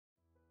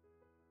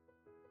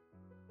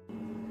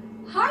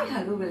Hi,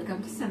 hello,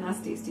 welcome to Sana's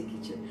Tasty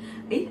Kitchen.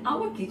 In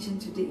our kitchen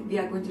today, we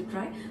are going to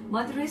try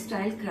Madurai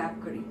style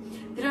crab curry.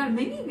 There are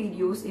many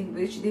videos in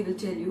which they will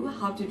tell you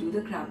how to do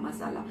the crab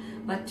masala.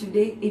 But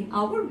today in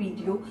our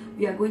video,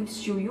 we are going to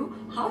show you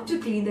how to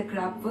clean the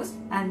crab first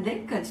and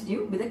then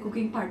continue with the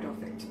cooking part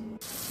of it.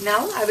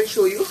 Now I will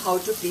show you how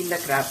to clean the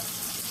crab.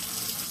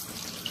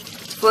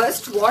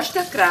 First, wash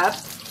the crab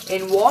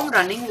in warm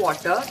running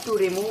water to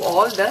remove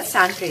all the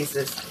sand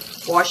traces.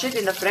 Wash it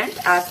in the front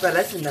as well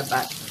as in the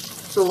back.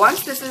 So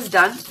once this is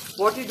done,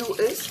 what you do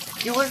is,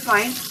 you will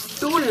find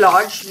two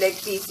large leg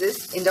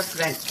pieces in the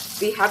front.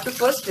 We have to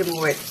first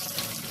remove it.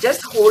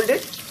 Just hold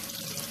it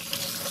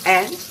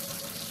and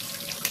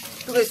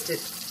twist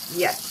it.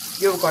 Yes,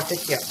 you've got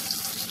it here.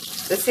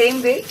 The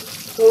same way,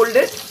 hold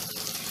it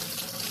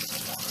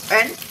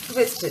and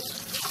twist it.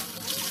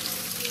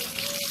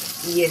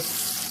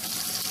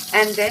 Yes.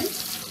 And then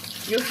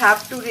you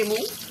have to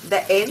remove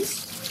the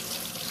ends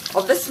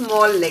of the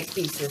small leg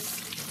pieces.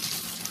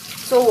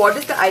 So what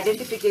is the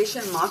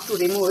identification mark to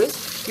remove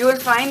is, you will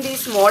find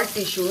these small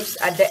tissues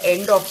at the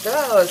end of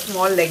the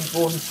small leg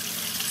bones,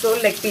 so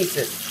leg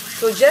pieces.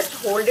 So just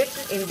hold it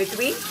in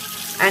between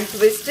and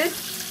twist it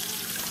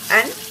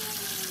and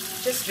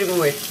just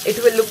remove it.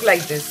 It will look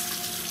like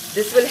this.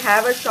 This will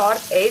have a sharp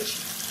edge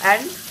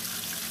and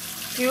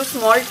few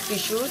small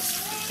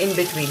tissues in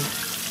between.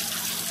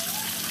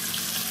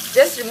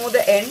 Just remove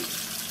the end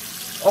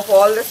of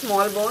all the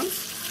small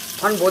bones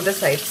on both the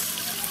sides.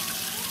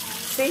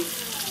 See?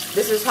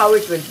 This is how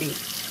it will be.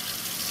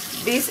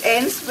 These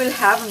ends will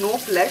have no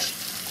flesh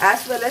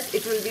as well as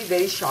it will be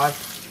very sharp.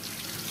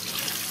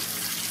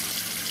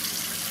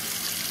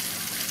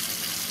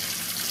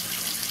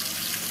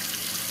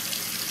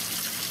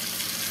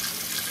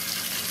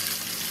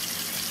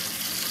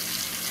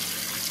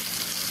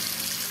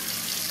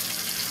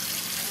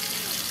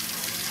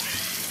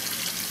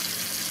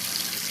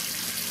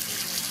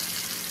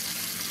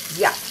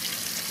 Yeah,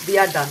 we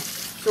are done.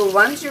 So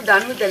once you're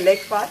done with the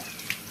leg part,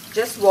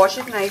 just wash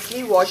it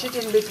nicely, wash it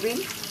in between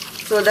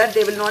so that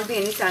there will not be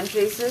any sand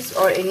traces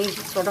or any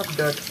sort of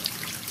dirt.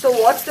 So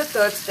what's the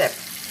third step?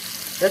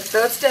 The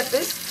third step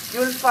is, you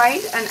will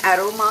find an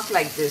arrow mark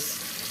like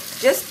this.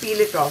 Just peel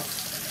it off.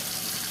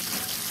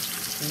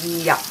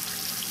 Yeah.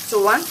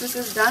 So once this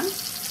is done,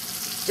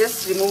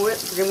 just remove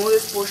it, remove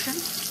this portion.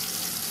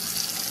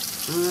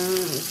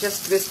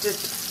 Just twist it.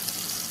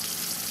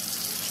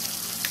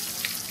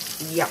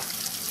 Yeah.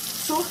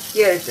 So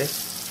here it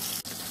is.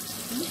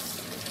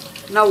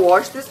 Now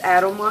wash this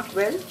arrow mark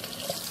well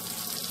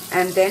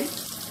and then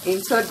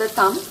insert the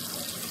thumb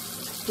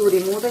to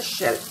remove the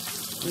shell.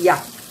 Yeah.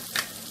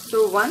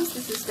 So once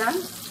this is done,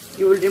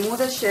 you will remove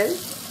the shell.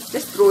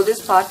 Just throw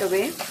this part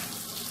away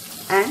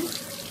and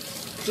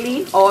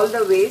clean all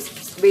the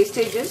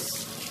wastages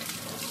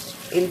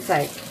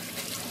inside.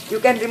 You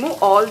can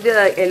remove all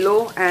the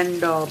yellow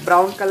and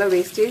brown color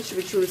wastage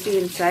which you will see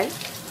inside,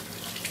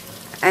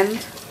 and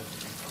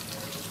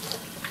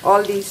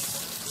all these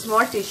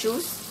small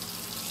tissues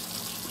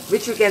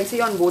which you can see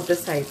on both the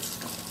sides.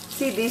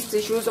 See, these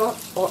tissues are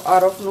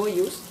of no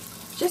use.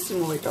 Just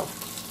remove it off.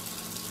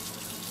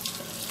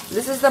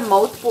 This is the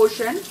mouth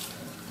portion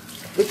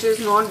which is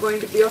not going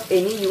to be of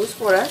any use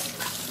for us.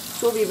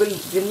 So we will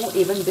remove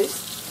even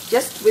this.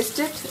 Just twist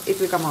it, it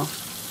will come out.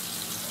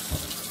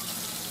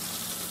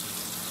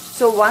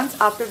 So once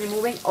after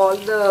removing all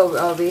the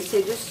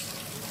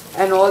wastages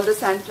and all the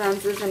sand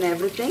traces and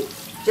everything,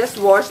 just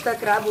wash the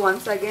crab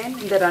once again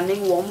in the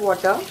running warm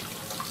water.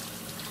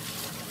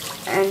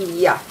 And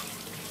yeah,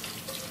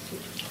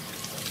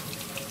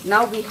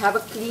 now we have a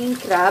clean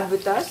crab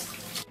with us.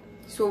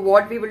 So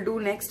what we will do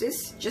next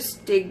is,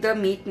 just take the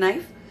meat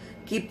knife,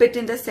 keep it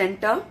in the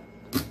center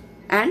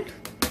and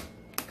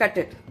cut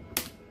it.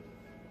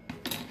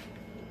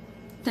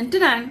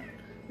 Dun-dun-dun.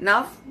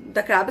 Now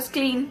the crab is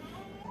clean.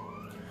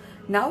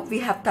 Now we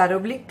have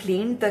thoroughly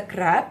cleaned the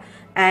crab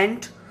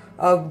and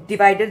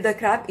divided the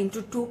crab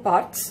into two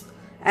parts,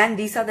 and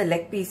these are the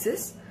leg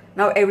pieces.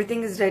 Now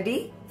everything is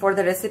ready for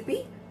the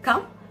recipe.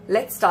 Come,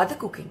 let's start the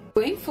cooking.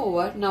 Going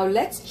forward, now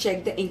let's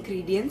check the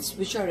ingredients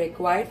which are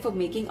required for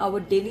making our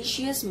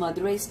delicious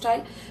Madurai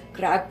style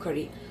crab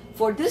curry.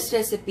 For this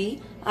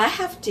recipe, I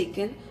have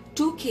taken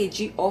 2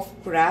 kg of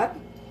crab.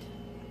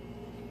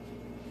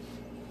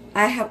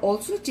 I have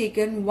also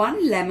taken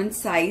 1 lemon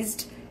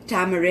sized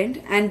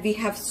tamarind, and we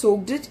have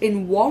soaked it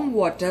in warm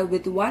water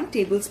with 1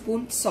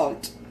 tablespoon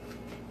salt.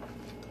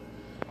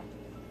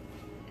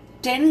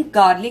 10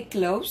 garlic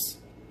cloves,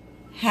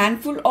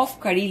 handful of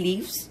curry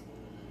leaves,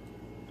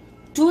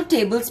 2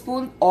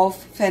 tablespoons of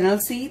fennel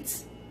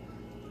seeds,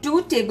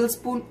 2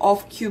 tablespoons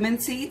of cumin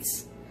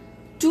seeds,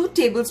 2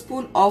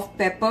 tablespoons of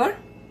pepper,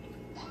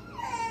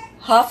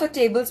 half a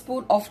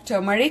tablespoon of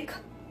turmeric,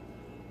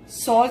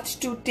 salt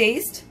to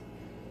taste,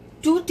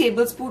 2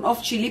 tablespoons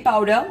of chili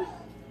powder,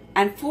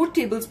 and 4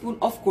 tablespoons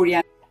of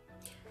coriander.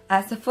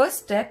 As the first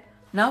step,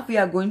 now we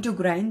are going to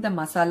grind the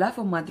masala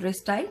for Madurai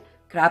style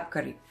crab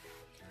curry.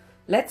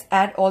 Let's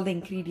add all the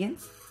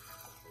ingredients.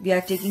 We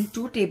are taking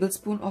 2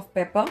 tablespoons of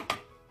pepper,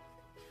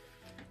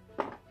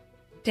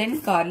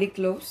 10 garlic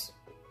cloves,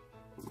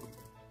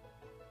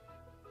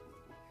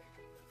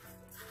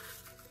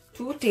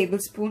 2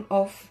 tablespoons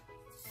of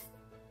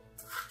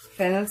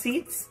fennel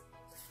seeds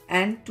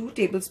and 2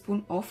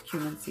 tablespoons of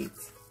cumin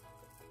seeds.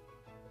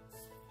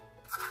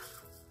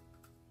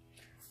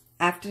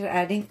 After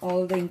adding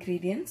all the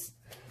ingredients,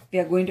 we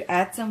are going to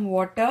add some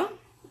water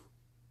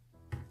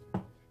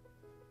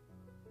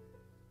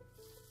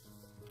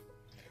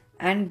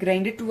and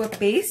grind it to a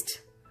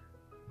paste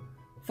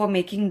for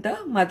making the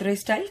Madurai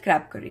style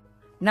crab curry.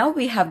 Now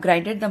we have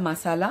grinded the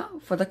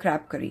masala for the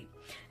crab curry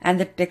and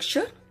the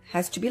texture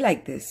has to be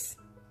like this.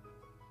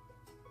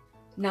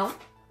 Now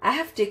I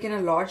have taken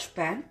a large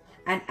pan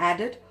and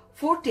added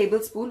 4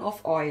 tablespoons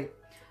of oil.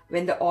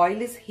 When the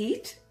oil is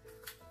heat,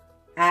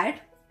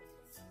 add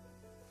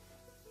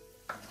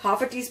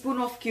half a teaspoon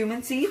of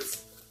cumin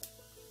seeds,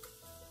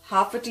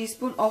 half a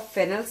teaspoon of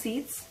fennel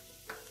seeds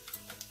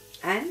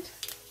and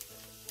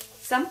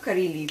some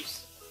curry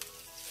leaves.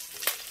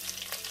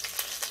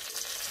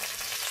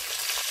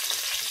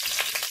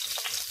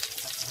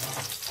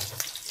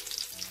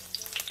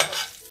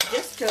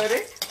 Just stir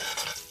it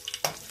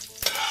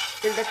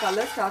till the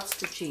color starts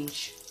to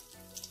change.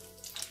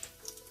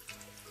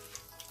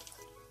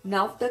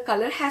 Now the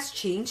color has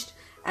changed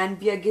and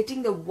we are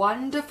getting the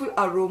wonderful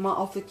aroma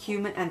of the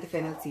cumin and the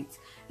fennel seeds.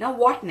 Now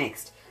what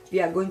next?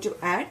 We are going to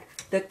add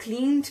the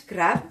cleaned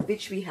crab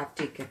which we have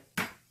taken.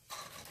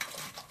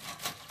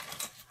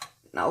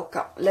 Now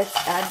come, let's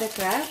add the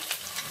crab.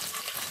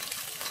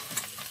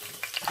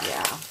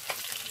 Yeah.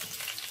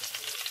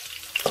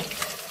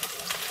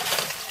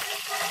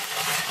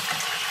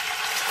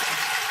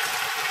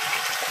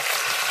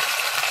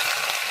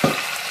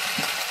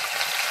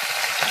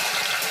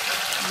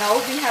 Now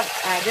we have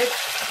added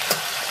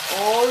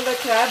all the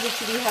crab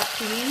which we have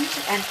cleaned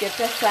and kept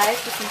aside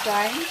for some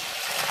time.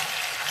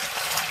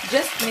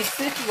 Just mix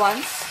it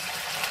once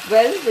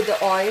well with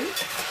the oil.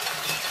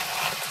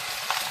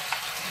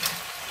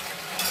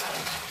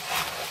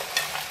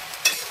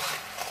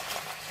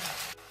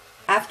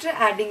 After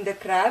adding the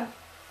crab,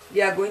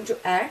 we are going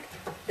to add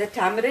the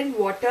tamarind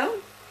water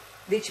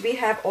which we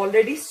have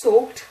already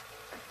soaked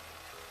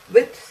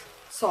with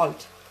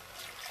salt.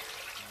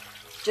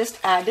 Just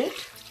add it.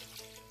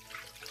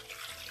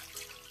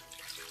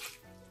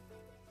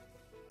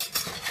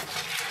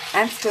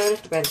 And stir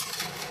it well.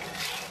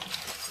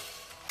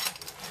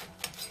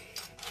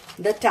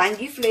 The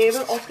tangy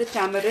flavor of the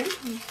tamarind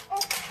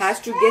has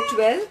to get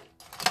well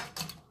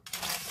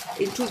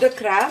into the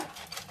crab.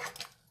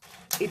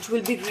 It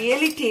will be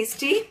really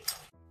tasty.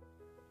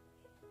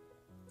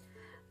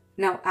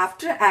 Now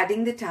after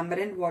adding the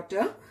tamarind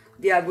water,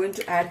 we are going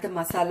to add the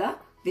masala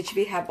which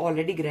we have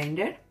already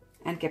grinded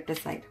and kept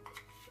aside.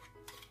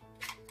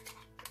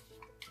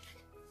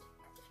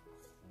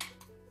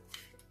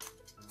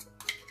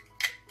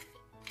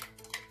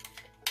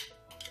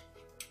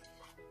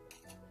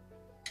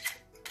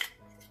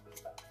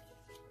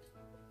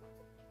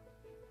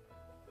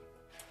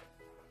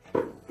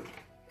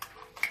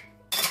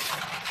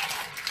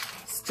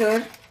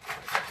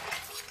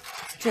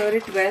 Stir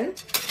it well.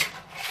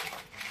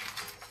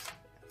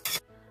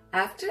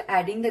 After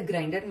adding the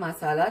grinded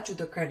masala to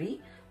the curry,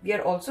 we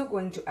are also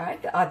going to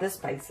add the other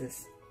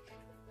spices.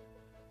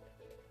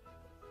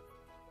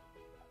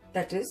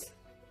 That is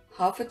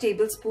half a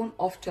tablespoon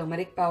of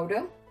turmeric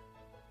powder,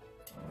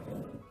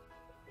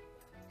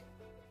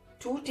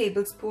 2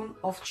 tablespoons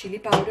of chili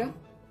powder,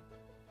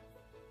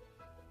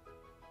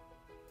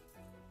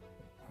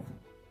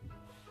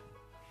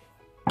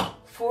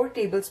 4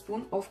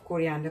 tablespoons of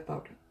coriander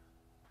powder.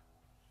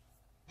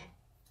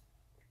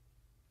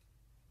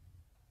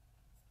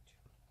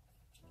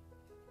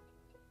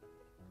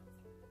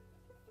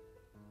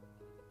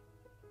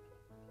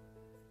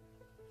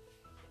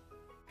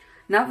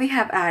 Now we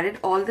have added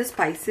all the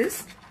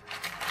spices.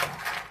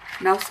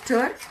 Now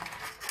stir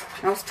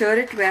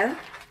it well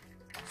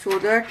so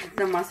that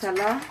the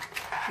masala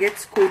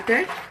gets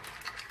coated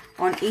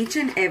on each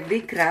and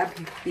every crab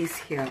piece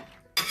here.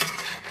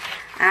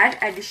 Add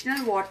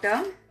additional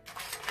water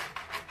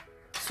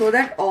so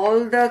that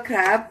all the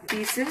crab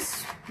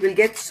pieces will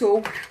get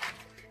soaked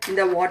in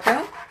the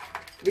water,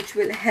 which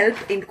will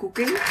help in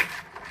cooking.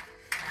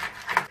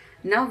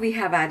 Now we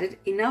have added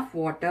enough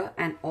water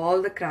and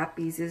all the crab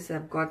pieces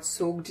have got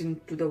soaked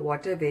into the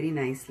water very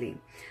nicely.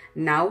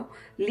 Now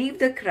leave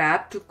the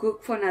crab to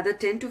cook for another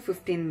 10 to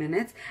 15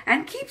 minutes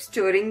and keep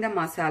stirring the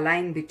masala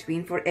in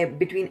between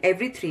between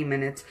every 3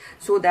 minutes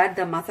so that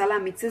the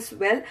masala mixes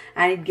well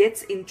and it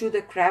gets into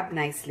the crab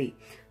nicely.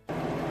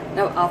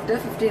 Now after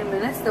 15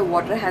 minutes the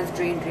water has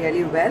drained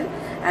really well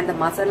and the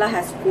masala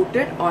has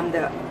coated on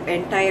the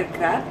entire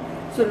crab.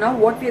 So now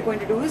what we are going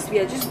to do is we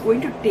are just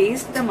going to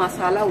taste the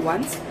masala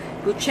once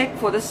to check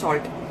for the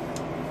salt.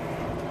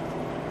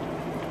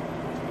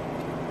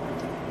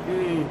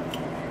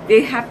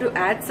 They have to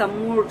add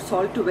some more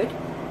salt to it.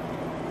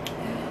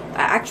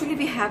 Actually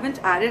we haven't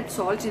added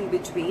salt in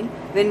between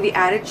when we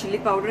added chili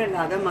powder and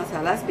other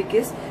masalas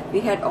because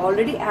we had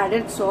already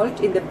added salt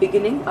in the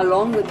beginning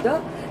along with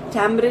the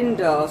tamarind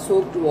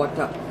soaked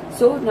water.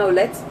 So now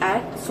let's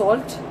add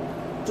salt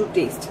to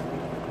taste.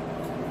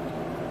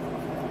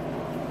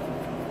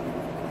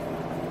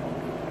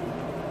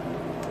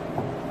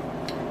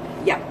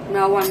 Yeah,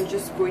 now I'm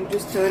just going to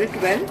stir it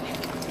well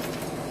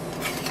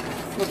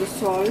for the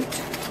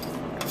salt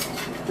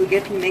to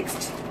get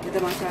mixed with the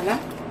masala.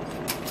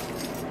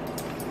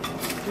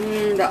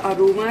 The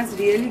aroma is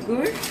really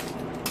good.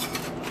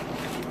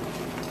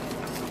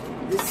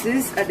 This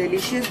is a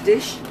delicious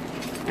dish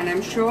and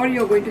I'm sure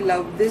you're going to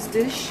love this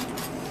dish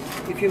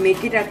if you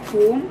make it at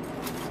home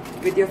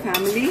with your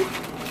family.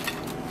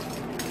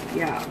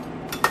 Yeah.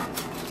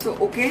 So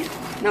okay,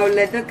 now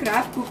let the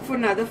crab cook for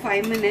another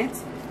 5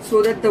 minutes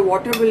so that the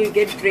water will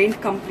get drained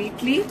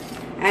completely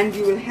and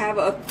you will have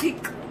a thick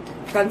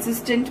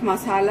consistent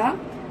masala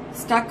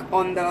stuck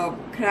on the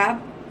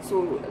crab.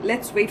 So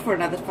let's wait for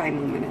another 5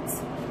 more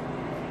minutes.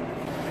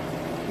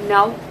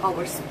 Now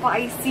our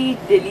spicy,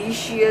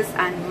 delicious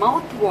and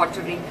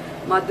mouth-watering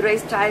Madurai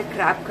style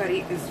crab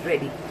curry is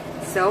ready.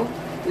 So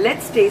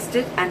let's taste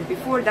it, and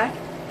before that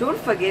don't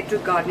forget to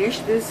garnish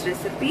this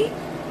recipe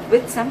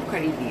with some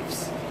curry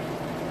leaves.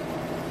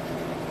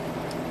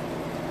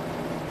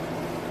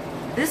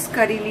 This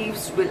curry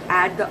leaves will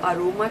add the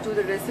aroma to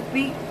the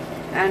recipe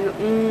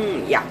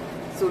and yeah.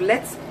 So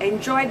let's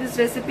enjoy this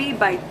recipe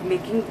by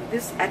making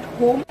this at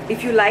home.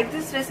 If you like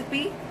this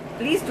recipe,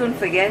 please don't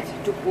forget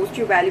to post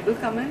your valuable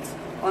comments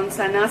on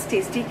Sana's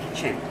Tasty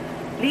Kitchen.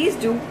 Please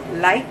do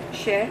like,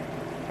 share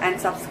and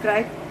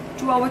subscribe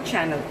to our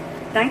channel.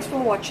 Thanks for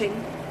watching.